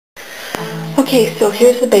Okay, so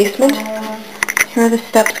here's the basement. Here are the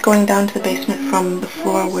steps going down to the basement from the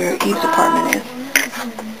floor where Eve's apartment is.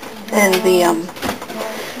 And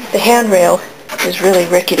the handrail is really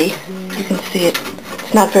rickety. You can see it.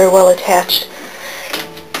 It's not very well attached.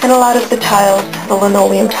 And a lot of the tiles, the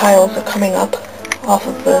linoleum tiles, are coming up off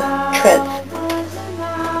of the treads.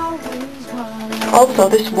 Also,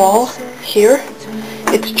 this wall here,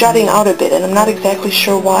 it's jutting out a bit, and I'm not exactly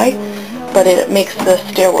sure why, but it makes the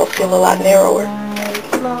stairwell feel a lot narrower.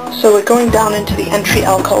 So we're going down into the entry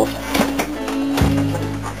alcove.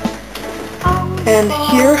 And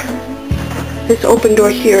here, this open door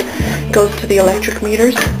here goes to the electric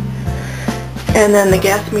meters, and then the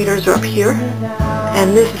gas meters are up here,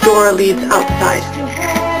 and this door leads outside,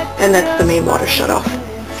 and that's the main water shutoff.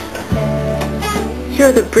 Here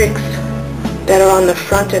are the bricks that are on the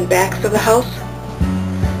front and backs of the house,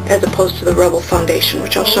 as opposed to the rubble foundation,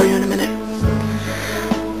 which I'll show you in a minute.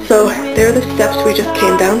 So there are the steps we just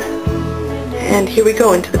came down, and here we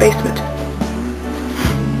go into the basement.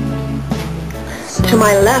 To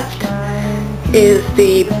my left is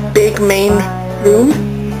the big main room,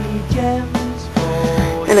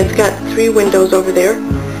 and it's got 3 windows over there,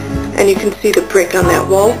 and you can see the brick on that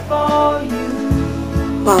wall,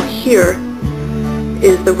 while here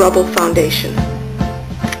is the rubble foundation.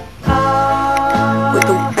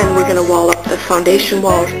 And we're going to wall up the foundation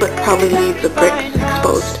walls, but probably leave the bricks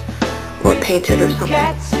exposed or painted or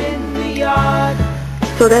something.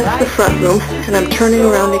 So that's the front room, and I'm turning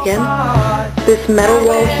around again. This metal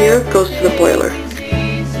wall here goes to the boiler.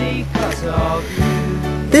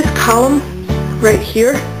 This column right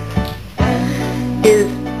here is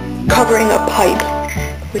covering a pipe,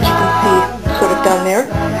 which you can see sort of down there.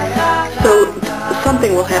 So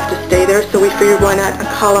something will have to stay there, so we figured why not a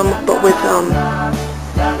column but with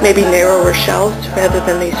maybe narrower shelves rather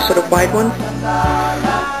than these sort of wide ones.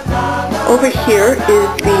 Over here is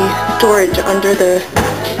the storage under the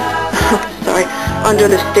under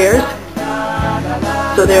the stairs.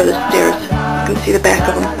 So there are the stairs. You can see the back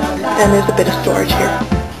of them. And there's a bit of storage here.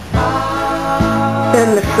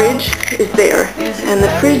 Then the fridge is there, and the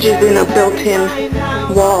fridge is in a built-in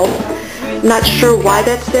wall. Not sure why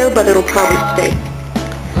that's there, but it'll probably stay.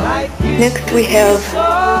 Next we have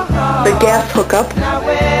the gas hookup,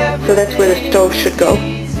 so that's where the stove should go.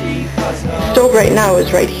 The stove right now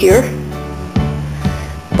is right here,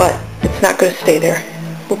 but it's not going to stay there.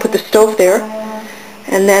 We'll put the stove there,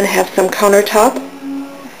 and then have some countertop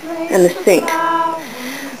and the sink.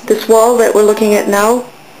 This wall that we're looking at now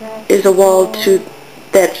is a wall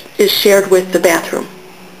that is shared with the bathroom.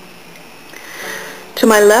 To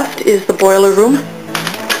my left is the boiler room.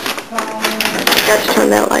 I got to turn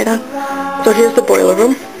that light on. So here's the boiler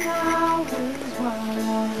room.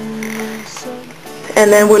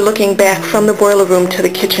 And then we're looking back from the boiler room to the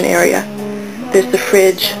kitchen area. There's the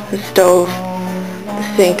fridge, the stove, the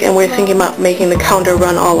sink, and we're thinking about making the counter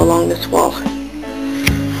run all along this wall.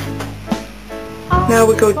 Now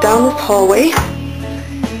we go down this hallway,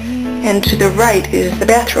 and to the right is the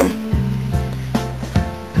bathroom.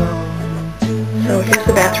 So here's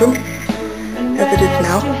the bathroom, as it is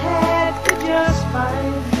now.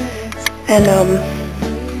 And the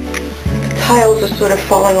tiles are sort of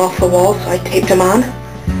falling off the wall, so I taped them on,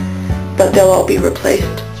 but they'll all be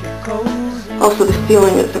replaced. Also, the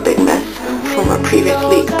ceiling is a big mess from a previous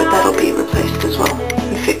leak, but that'll be replaced as well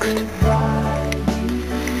and fixed.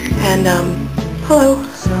 And hello.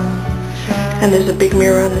 And there's a big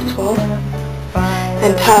mirror on this wall,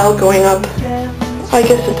 and tile going up. I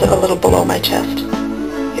guess it's a little below my chest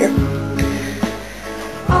here.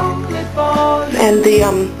 And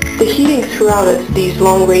the heating throughout is these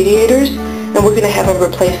long radiators, and we're going to have them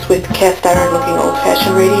replaced with cast iron looking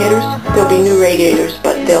old-fashioned radiators. There'll be new radiators,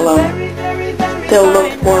 but they'll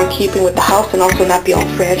look more in keeping with the house and also not be all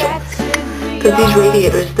fragile. Because these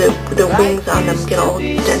radiators, the wings on them get all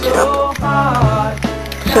dented up.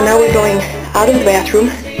 So now we're going out of the bathroom.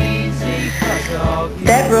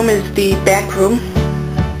 That room is the back room,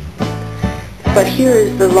 but here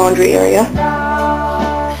is the laundry area.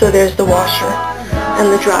 So there's the washer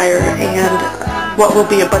and the dryer and what will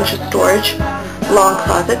be a bunch of storage, long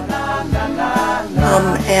closet,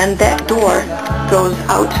 and that door goes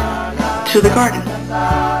out to the garden.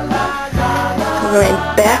 We're going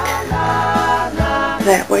back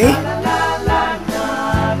that way,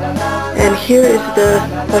 and here is the,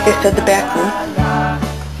 like I said, the back room.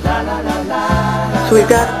 So we've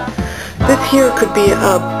got, this here could be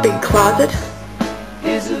a big closet.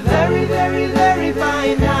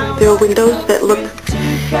 There are windows that look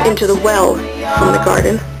into the well from the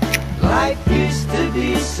garden.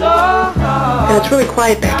 And it's really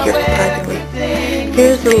quiet back here, surprisingly.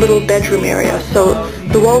 Here's the little bedroom area. So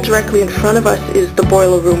the wall directly in front of us is the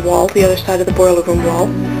boiler room wall, the other side of the boiler room wall.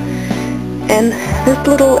 And this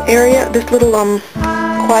little area, this little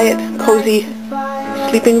quiet, cozy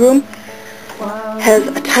sleeping room has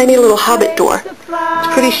a tiny little hobbit door.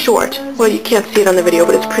 It's pretty short. Well, you can't see it on the video,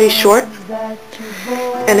 but it's pretty short.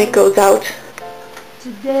 And it goes out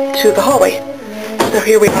to the hallway. So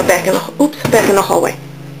here we are back in the hallway.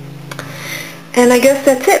 And I guess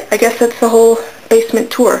that's it. I guess that's the whole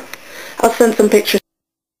basement tour. I'll send some pictures